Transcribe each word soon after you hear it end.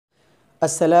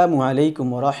Assalamu alaikum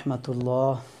wa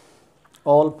rahmatullah.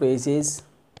 All praises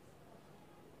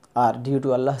are due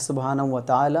to Allah subhanahu wa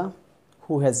ta'ala,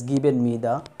 who has given me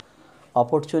the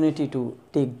opportunity to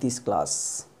take this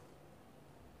class.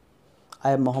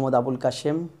 I am Muhammad Abul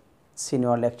Kashem,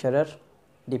 Senior Lecturer,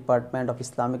 Department of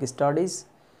Islamic Studies,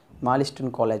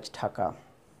 Milestone College, Dhaka.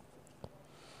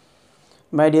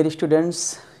 My dear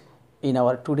students, in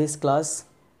our today's class,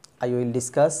 I will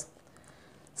discuss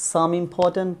some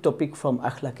important topic from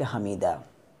Akhlaq-e Hamida.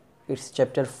 It's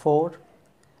chapter 4,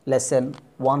 lesson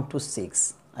 1 to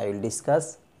 6. I will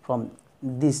discuss from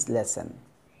this lesson.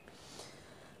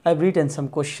 I've written some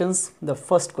questions. The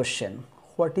first question,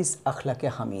 what is Akhlaq-e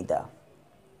Hamida?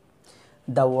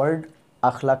 The word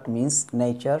Akhlaq means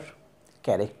nature,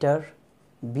 character,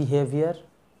 behavior,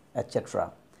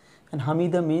 etc. And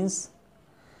Hamida means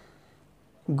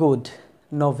good,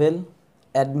 noble,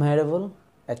 admirable,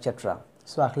 etc.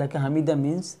 So Akhlaq-e Hamida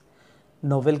means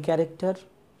noble character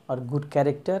or good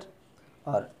character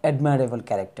or admirable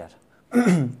character.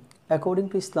 According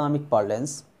to Islamic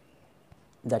parlance,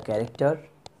 the character,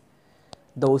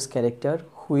 those characters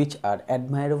which are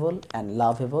admirable and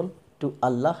lovable to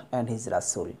Allah and His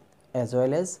Rasul, as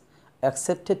well as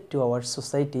accepted to our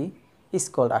society, is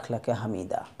called Akhlaq-e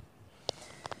Hamida.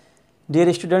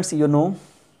 Dear students, you know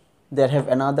there have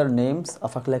another names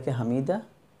of Akhlaq-e Hamida.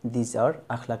 These are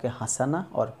Akhlaq-e Hasana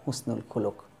or Husnul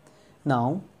Khuluq.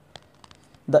 Now,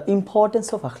 the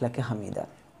importance of Akhlaq-e Hamida.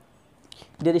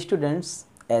 Dear students,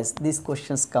 as these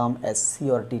questions come as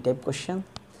C or D type question,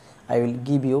 I will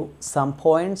give you some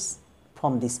points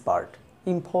from this part.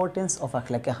 Importance of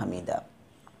Akhlaq-e Hamida.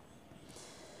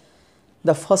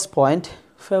 The first point,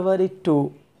 favorite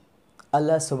to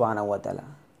Allah subhanahu wa ta'ala.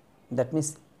 That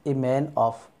means a man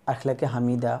of Akhlaq-e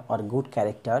Hamida or good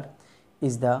character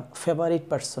is the favorite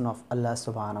person of Allah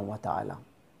subhanahu wa ta'ala.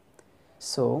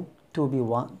 So,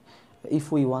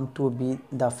 if we want to be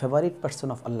the favorite person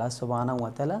of Allah subhanahu wa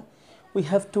ta'ala, we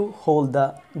have to hold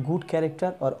the good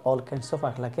character or all kinds of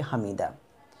Akhlaq-e Hamida.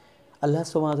 Allah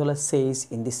subhanahu wa ta'ala says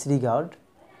in this regard,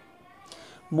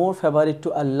 more favorite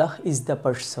to Allah is the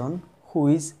person who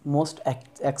is most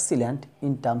excellent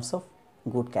in terms of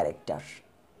good character.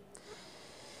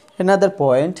 Another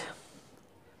point,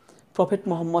 Prophet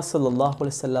Muhammad sallallahu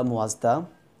alaihi wasallam was the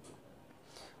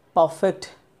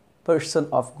perfect person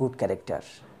of good character.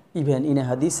 Even in a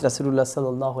hadith, Rasulullah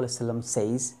sallallahu alaihi wasallam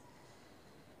says,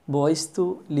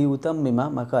 "Boistu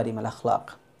liutammima makarim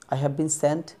al-akhlaq." I have been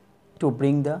sent to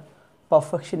bring the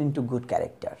perfection into good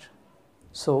character.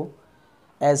 So,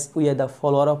 as we are the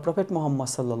follower of Prophet Muhammad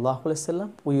sallallahu alaihi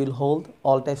wasallam, we will hold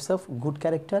all types of good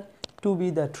character to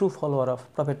be the true follower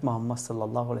of Prophet Muhammad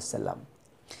sallallahu alaihi wasallam.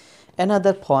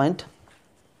 Another point,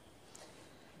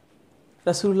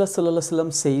 Rasulullah sallallahu alaihi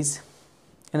wasallam says,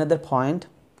 another point,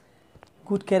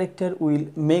 good character will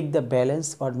make the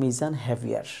balance or mizan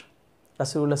heavier.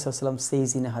 Rasulullah sallallahu alaihi wasallam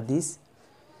says in a hadith,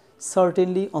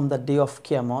 certainly on the day of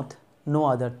Qiyamah, no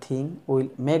other thing will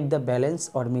make the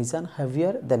balance or mizan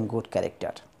heavier than good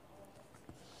character.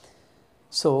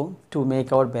 So, to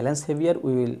make our balance heavier,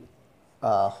 we will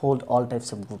hold all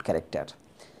types of good character.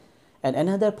 And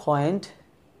another point,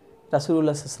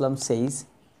 Rasulullah sallallahu alaihi wasallam says,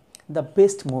 the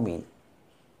best mu'min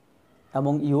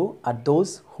among you are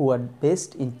those who are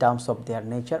best in terms of their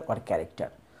nature or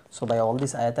character. So, by all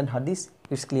this ayat and hadith,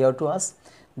 it's clear to us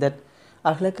that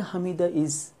Akhlaq-e Hamida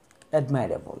is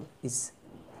admirable, is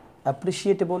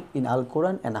appreciable in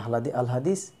Al-Quran and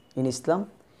Al-Hadith in Islam.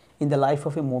 In the life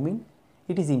of a mu'min,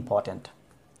 it is important.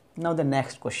 Now, the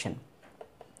next question.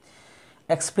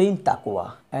 Explain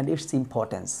taqwa and its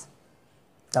importance.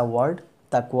 The word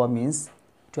taqwa means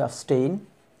to abstain,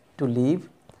 to live,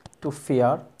 to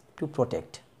fear, to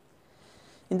protect.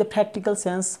 In the practical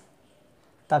sense,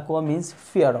 taqwa means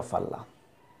fear of Allah.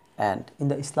 And in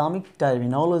the Islamic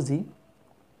terminology,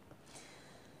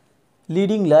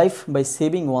 leading life by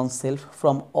saving oneself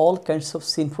from all kinds of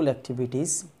sinful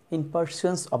activities in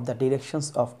pursuance of the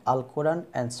directions of Al-Quran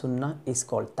and Sunnah is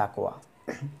called taqwa.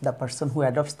 The person who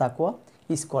adopts taqwa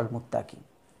is called muttaqi.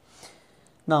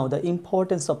 Now, the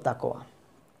importance of taqwa.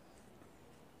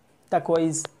 Taqwa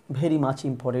is very much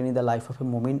important in the life of a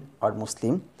mu'min or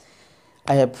Muslim.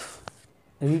 I have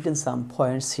written some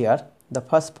points here. The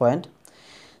first point,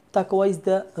 taqwa is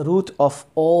the root of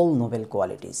all noble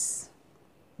qualities.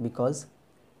 Because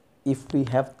if we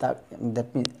have taqwa,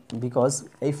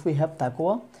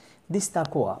 this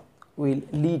taqwa will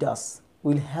lead us,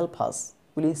 will help us,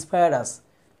 will inspire us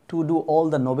to do all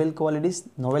the noble qualities,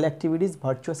 noble activities,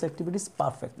 virtuous activities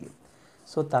perfectly.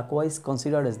 So, taqwa is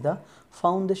considered as the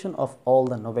foundation of all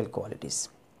the noble qualities.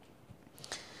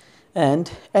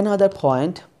 And another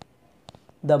point,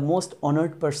 the most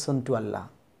honored person to Allah.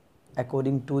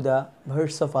 According to the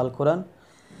verse of Al-Quran,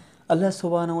 Allah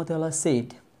subhanahu wa ta'ala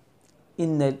said,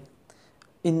 Allah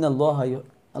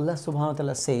subhanahu wa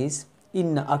ta'ala says,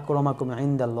 Inna akramakum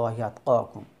inda Allahi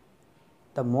atqakum.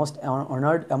 The most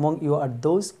honored among you are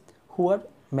those who are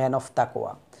men of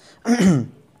taqwa.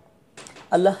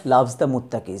 Allah loves the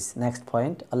muttaqis. Next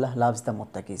point, Allah loves the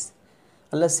muttaqis.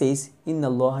 Allah says, Inna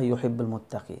Allaha yuhibbul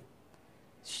muttaqi.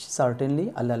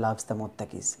 Certainly, Allah loves the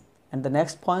muttaqis. And the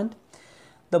next point,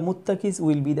 the muttaqis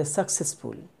will be the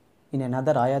successful. In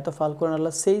another ayat of Al-Quran,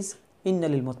 Allah says, Inna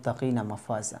lil muttaqina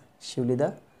mafaza. Surely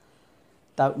the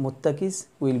muttaqis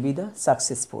will be the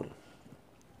successful.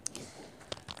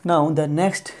 Now, the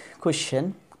next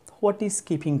question, what is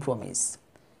keeping promise?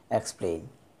 Explain.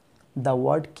 The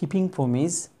word keeping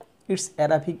promise, its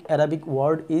Arabic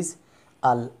word is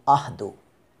al-ahdu.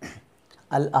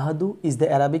 Al-ahdu is the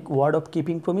Arabic word of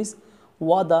keeping promise.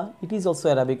 Wada, it is also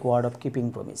Arabic word of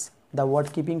keeping promise. The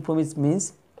word keeping promise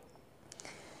means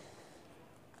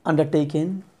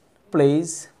undertaken,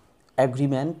 pledge,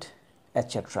 agreement,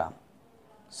 etc.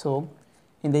 So,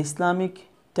 in the Islamic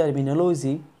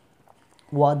terminology,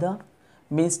 wada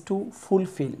means to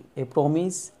fulfill a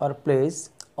promise or pledge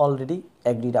already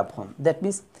agreed upon. That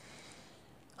means,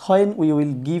 when we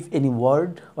will give any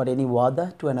word or any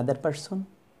wada to another person,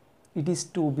 it is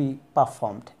to be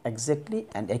performed exactly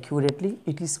and accurately.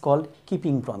 It is called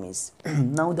keeping promise.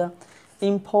 Now, the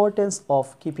importance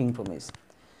of keeping promise.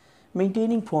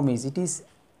 Maintaining promise, it is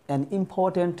an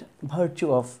important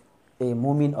virtue of a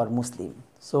mu'min or Muslim.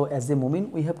 So, as a mu'min,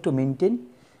 we have to maintain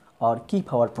or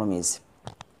keep our promise.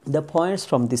 The points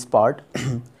from this part,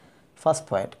 first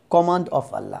point, command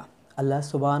of Allah. Allah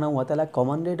subhanahu wa ta'ala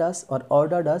commanded us or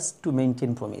ordered us to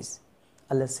maintain promise.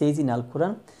 Allah says in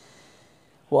Al-Quran,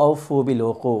 وَأَوْفُوا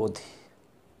بِالْعُقُودِ.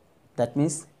 That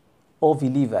means, O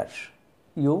believer,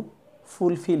 you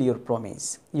fulfill your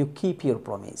promise, you keep your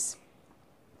promise.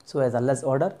 So, as Allah's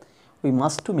order, we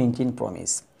must to maintain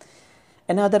promise.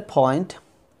 Another point,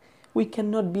 we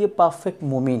cannot be a perfect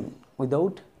mu'min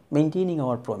without maintaining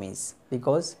our promise,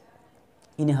 because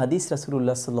in a hadith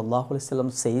Rasulullah sallallahu alaihi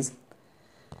wasallam says,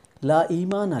 La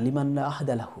imana liman la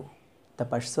ahda lahu. The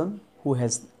person who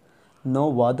has no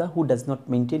wada, who does not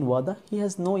maintain wada, he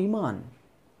has no iman.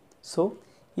 So,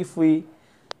 if we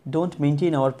don't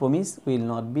maintain our promise, we will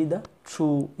not be the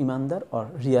true imandar or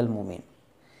real mu'min.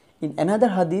 In another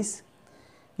hadith,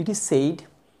 it is said,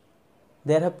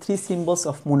 there are three symbols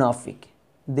of munafiq.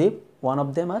 One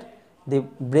of them are, they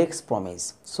breaks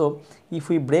promise. So, if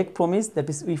we break promise, that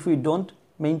is, if we don't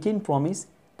maintain promise,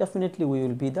 definitely we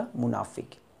will be the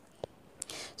munafiq.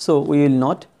 So, we will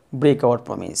not break our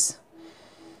promise.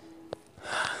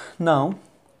 Now,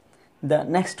 the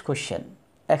next question,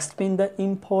 explain the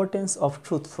importance of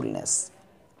truthfulness.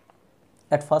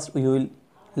 At first, we will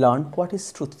learn what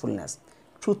is truthfulness.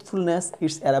 Truthfulness,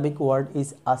 its Arabic word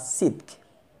is as-sidq,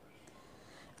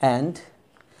 and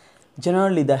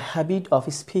generally the habit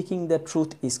of speaking the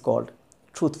truth is called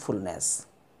truthfulness.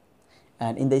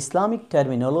 And in the Islamic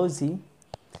terminology,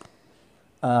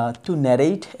 to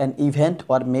narrate an event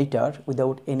or matter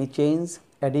without any change,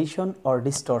 addition or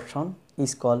distortion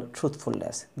is called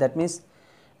truthfulness. That means,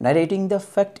 narrating the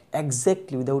fact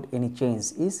exactly without any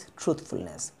change is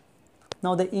truthfulness.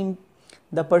 Now,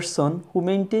 the person who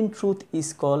maintains truth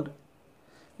is called,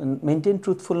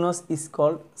 truthfulness is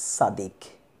called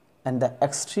sadiq, and the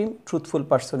extreme truthful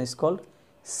person is called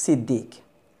siddiq.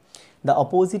 The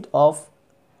opposite of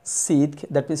sidq,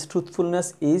 that means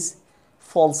truthfulness, is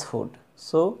falsehood.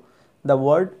 So, the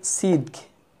word sidq,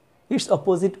 its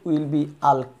opposite will be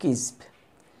al-kizb.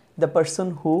 The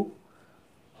person who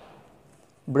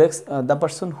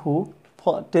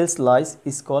tells lies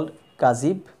is called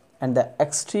kazib, and the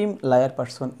extreme liar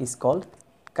person is called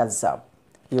kazzab.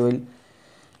 You will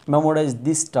memorize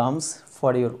these terms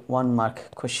for your 1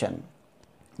 mark question.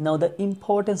 Now, the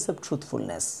importance of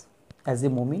truthfulness. As a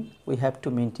mu'min, we have to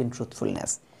maintain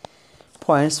truthfulness.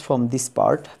 Points from this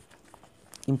part,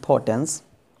 importance.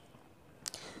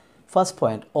 First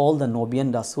point, all the Nabi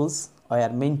and Rasuls are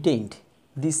maintained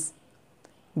this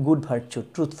good virtue,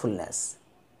 truthfulness.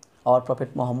 Our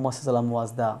Prophet Muhammad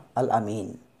was the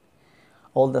Al-Amin.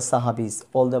 All the Sahabis,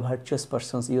 all the virtuous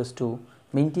persons used to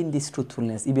maintain this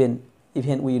truthfulness. Even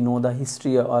we know the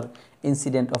history or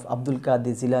incident of Abul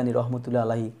Kashem rahmatullah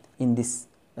alayhi in this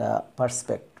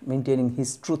perspective, maintaining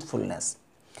his truthfulness.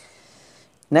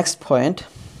 Next point,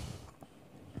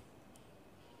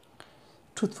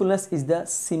 truthfulness is the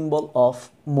symbol of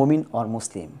mu'min or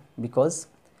Muslim, because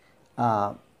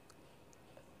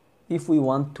if we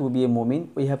want to be a mu'min,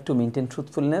 we have to maintain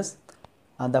truthfulness.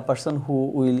 The person who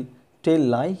will tell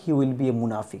lie, he will be a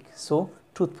munafiq. So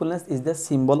truthfulness is the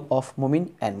symbol of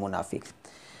mu'min and munafiq.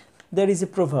 There is a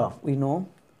proverb, we know,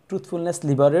 truthfulness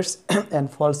liberates and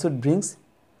falsehood brings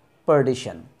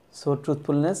perdition. So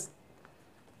truthfulness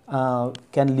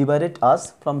can liberate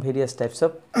us from various types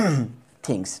of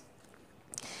things.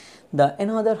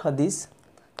 Another hadith,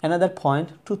 another point,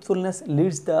 truthfulness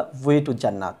leads the way to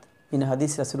Jannat. In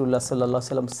hadith, Rasulullah sallallahu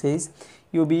alaihi wasallam says,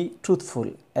 you be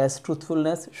truthful, as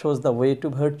truthfulness shows the way to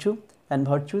virtue and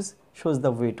virtues shows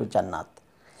the way to Jannat.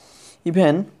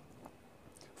 Even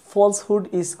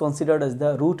falsehood is considered as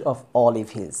the root of all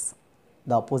evils.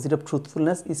 The opposite of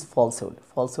truthfulness is falsehood.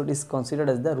 Falsehood is considered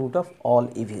as the root of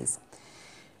all evils.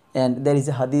 And there is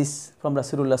a hadith from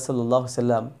Rasulullah sallallahu alaihi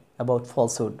wasallam about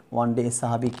falsehood. One day a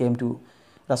Sahabi came to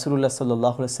Rasulullah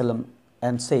sallallahu alaihi wasallam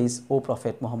and says, O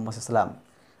Prophet Muhammad sallallahu alaihi wasallam,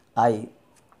 I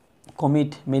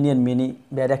commit many and many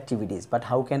bad activities, but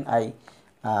how can I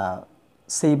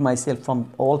save myself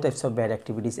from all types of bad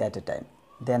activities at a time?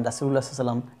 Then Rasulullah sallallahu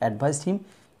alaihi wasallam advised him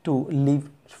to leave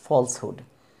falsehood.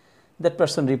 That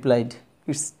person replied,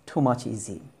 it's too much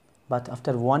easy. But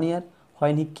after 1 year,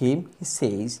 when he came, he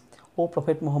says, O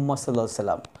Prophet Muhammad sallallahu alaihi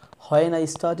wasallam, when I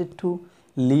started to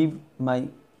leave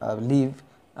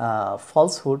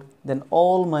falsehood, then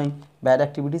all my bad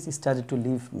activities started to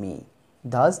leave me.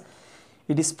 Thus,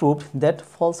 it is proved that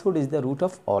falsehood is the root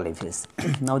of all evils.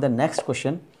 Now the next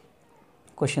question,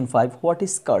 question 5, what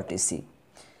is courtesy?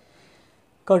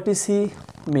 Courtesy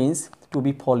means to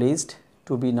be polished,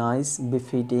 to be nice,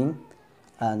 befitting,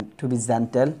 and to be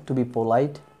gentle, to be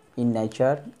polite in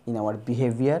nature, in our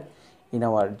behavior, in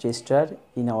our gesture,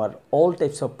 in our all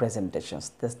types of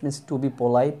presentations. This means to be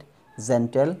polite,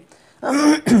 gentle,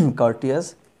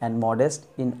 courteous and modest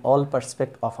in all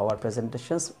perspective of our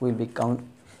presentations will be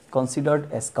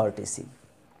considered as courtesy.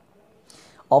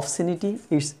 Obscenity,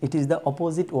 it is the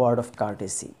opposite word of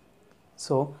courtesy.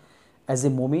 So as a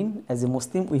mu'min, as a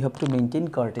Muslim, we have to maintain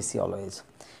courtesy always.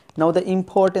 Now the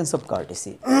importance of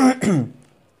courtesy.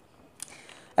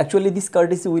 Actually, this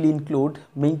courtesy will include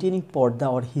maintaining porda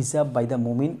or hijab by the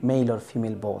mu'min, male or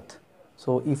female both.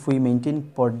 So if we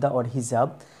maintain porda or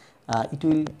hijab,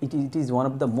 it is one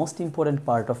of the most important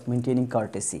part of maintaining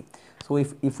courtesy. So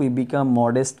if we become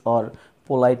modest or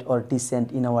polite or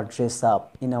decent in our dress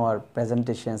up, in our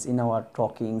presentations, in our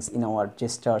talkings, in our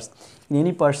gestures, in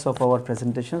any parts of our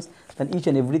presentations, then each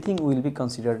and everything will be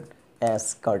considered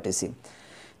as courtesy.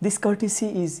 This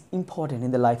courtesy is important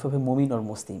in the life of a mu'min or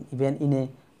Muslim. Even in a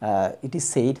it is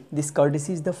said this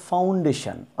courtesy is the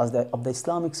foundation of the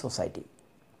Islamic society.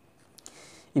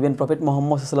 Even Prophet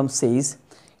Muhammad says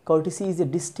courtesy is a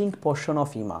distinct portion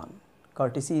of Iman.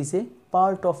 Courtesy is a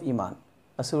part of Iman.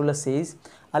 Rasulullah says,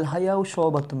 Al-Hayau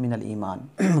Shu'batun min al-Iman.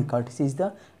 Courtesy is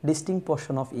the distinct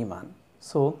portion of Iman.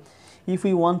 So, if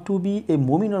we want to be a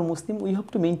mu'min or Muslim, we have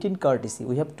to maintain courtesy.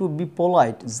 We have to be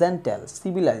polite, gentle,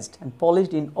 civilized and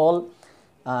polished in all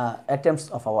attempts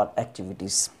of our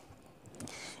activities.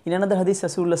 In another hadith,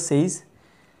 Rasulullah says,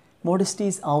 modesty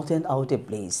is out and out a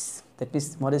place. That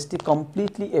means modesty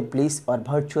completely a place or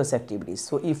virtuous activities.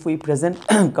 So if we present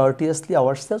courteously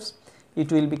ourselves,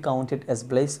 it will be counted as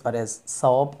bliss or as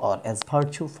sawab or as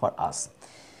virtue for us.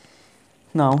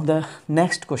 Now the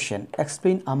next question,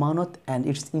 explain amanat and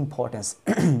its importance.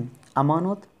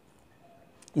 Amanat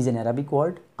is an Arabic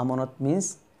word. Amanat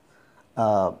means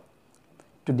to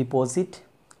deposit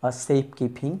or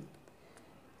safekeeping.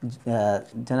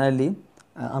 Generally,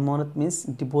 amanat means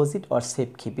deposit or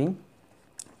safekeeping.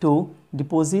 To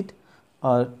deposit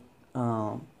or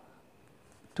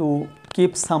to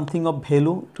keep something of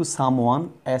value to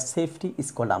someone as safety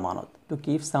is called amanat. To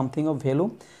keep something of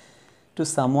value to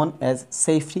someone as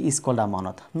safety is called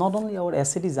amanat. Not only our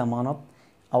asset is amanat,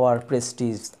 our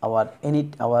prestige, our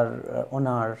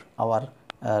honor, our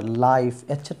life,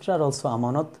 etc. are also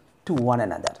amanat to one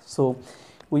another. So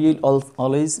we will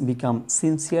always become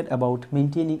sincere about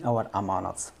maintaining our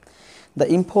amanats. The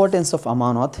importance of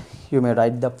amanat, you may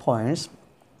write the points.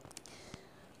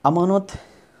 Amanat,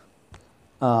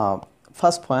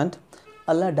 first point,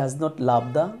 Allah does not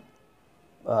love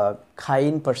the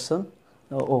kind person.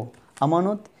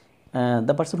 Amanat,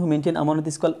 the person who maintains amanat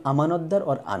is called amanaddar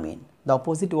or amin. The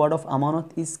opposite word of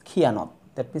amanat is khiyanat,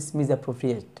 that means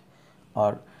misappropriate.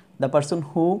 Or the person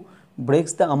who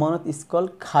breaks the amanat is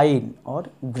called khain or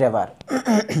graver.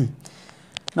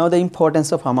 Now the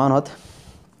importance of amanat.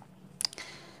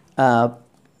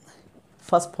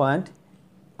 First point,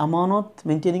 amanat,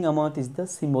 maintaining amanat is the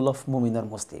symbol of mu'min or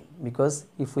Muslim, because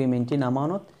if we maintain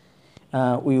amanat,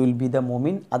 we will be the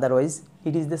mu'min. Otherwise,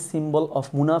 it is the symbol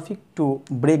of munafiq to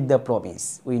break the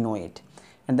promise. We know it.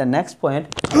 And the next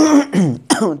point,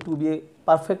 to be a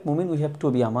perfect mu'min, we have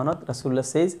to be amanat. Rasulullah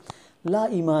says, La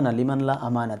imana liman la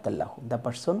amanat allahu. The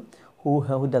person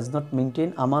who does not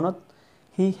maintain amanat,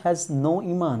 he has no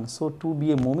iman. So to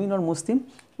be a mu'min or Muslim,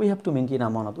 we have to maintain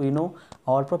amanat. We know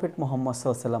our Prophet Muhammad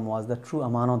sallallahu alaihi wasallam was the true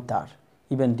amanatdar.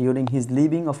 Even during his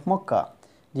leaving of Makkah,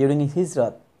 during his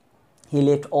hijrat, he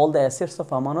left all the assets of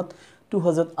amanat to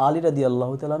Hazrat Ali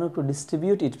radiallahu ta'ala to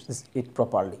distribute it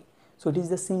properly. So it is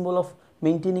the symbol of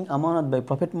maintaining amanat by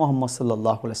Prophet Muhammad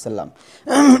sallallahu alaihi wasallam.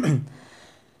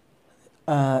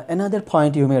 Another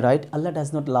point you may write, Allah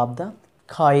does not love the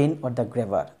khain or the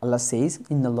grabber. Allah says,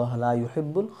 Inna Allah la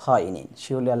yuhibbul khainin.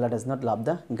 Surely Allah does not love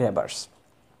the grabbers.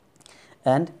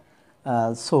 And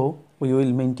so we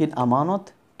will maintain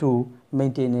amanat to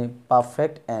maintain a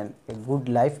perfect and a good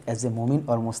life as a mu'min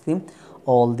or Muslim.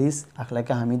 All this akhlaq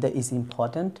hamida is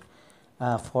important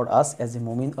for us as a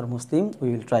mu'min or Muslim.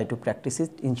 We will try to practice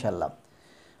it, inshallah.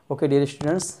 Okay, dear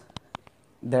students,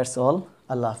 that's all.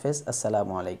 Allah Hafiz.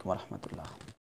 Assalamu alaikum wa rahmatullah.